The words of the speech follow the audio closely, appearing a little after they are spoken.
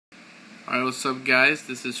Alright, what's up guys?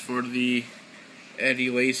 This is for the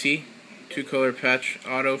Eddie Lacy 2-color patch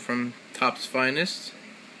auto from Topps Finest.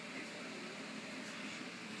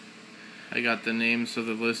 I got the names of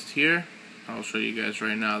the list here. I'll show you guys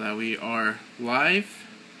right now that we are live.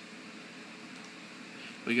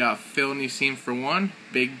 We got Phil Neeseen for 1,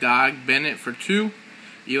 Big Dog Bennett for 2,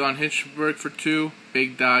 Elon Hitchberg for 2,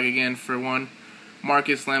 Big Dog again for 1,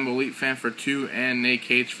 Marcus Lambo Elite Fan for 2, and Nate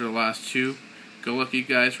Cage for the last 2. Good luck, you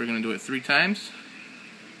guys. We're going to do it 3 times.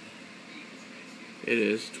 It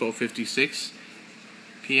is 12:56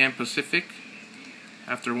 p.m. Pacific.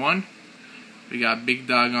 After 1, we got Big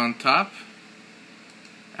Dog on top.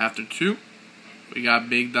 After 2, we got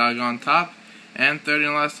Big Dog on top. And third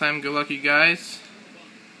and last time, good luck, you guys.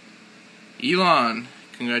 Elon.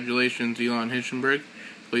 Congratulations, Elon Hitchenberg.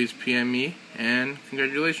 Please PM me. And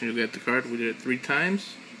congratulations, you'll get the card. We did it 3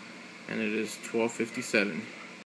 times. And it is 12:57.